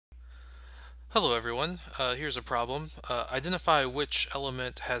Hello everyone, here's a problem. Identify which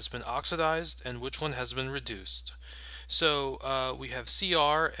element has been oxidized and which one has been reduced. So we have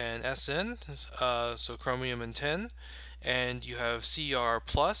Cr and Sn, so chromium and tin, and you have Cr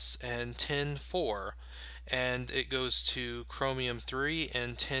plus and tin 4, and it goes to chromium 3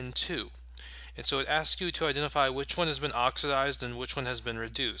 and tin 2. And so it asks you to identify which one has been oxidized and which one has been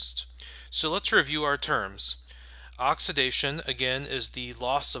reduced. So let's review our terms. Oxidation, again, is the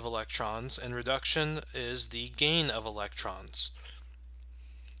loss of electrons, and reduction is the gain of electrons.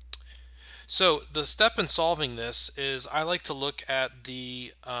 So the step in solving this is I like to look at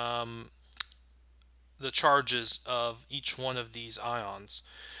the charges of each one of these ions.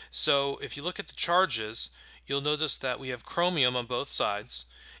 So if you look at the charges, you'll notice that we have chromium on both sides,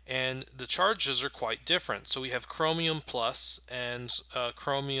 and the charges are quite different. So we have chromium plus and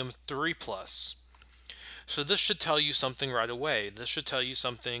chromium 3 plus. So this should tell you something right away. This should tell you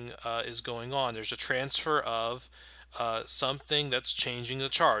something is going on. There's a transfer of something that's changing the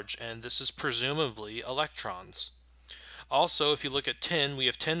charge, and this is presumably electrons. Also, if you look at tin, we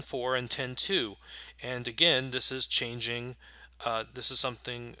have tin 4 and tin 2, and again, this is changing. This is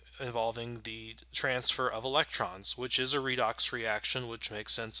something involving the transfer of electrons, which is a redox reaction, which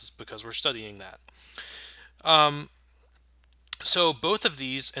makes sense because we're studying that. So both of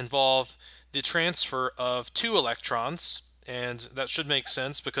these involve the transfer of 2 electrons, and that should make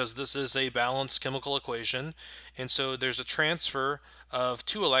sense because this is a balanced chemical equation, and so there's a transfer of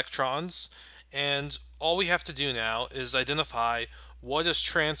 2 electrons, and all we have to do now is identify what is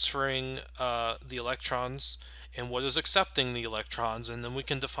transferring the electrons and what is accepting the electrons, and then we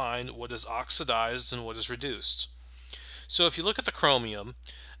can define what is oxidized and what is reduced. So if you look at the chromium,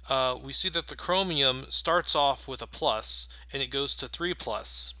 we see that the chromium starts off with a plus and it goes to 3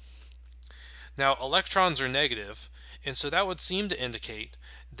 plus. Now electrons are negative, and so that would seem to indicate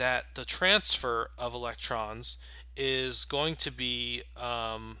that the transfer of electrons is going to be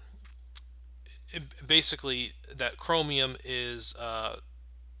basically that chromium is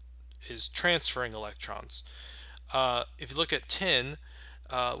transferring electrons. If you look at tin,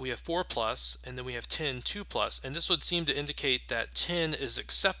 we have 4 plus, and then we have tin 2 plus, and this would seem to indicate that tin is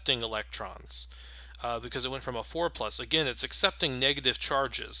accepting electrons because it went from a 4 plus. Again, it's accepting negative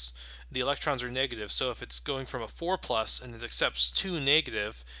charges. The electrons are negative, so if it's going from a 4 plus and it accepts 2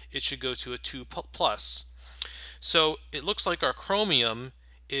 negative, it should go to a 2 plus. So it looks like our chromium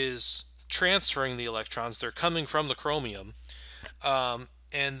is transferring the electrons. They're coming from the chromium,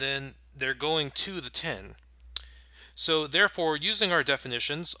 and then they're going to the tin. So therefore, using our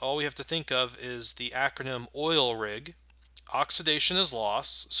definitions, all we have to think of is the acronym oil rig. Oxidation is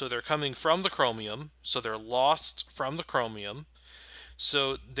loss, so they're coming from the chromium, so they're lost from the chromium.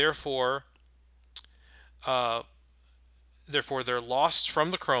 So therefore they're lost from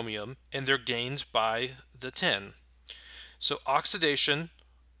the chromium and they're gained by the tin. So oxidation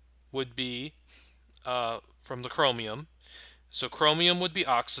would be from the chromium. So chromium would be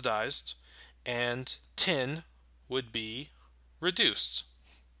oxidized and tin would be reduced.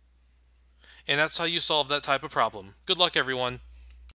 And that's how you solve that type of problem. Good luck, everyone.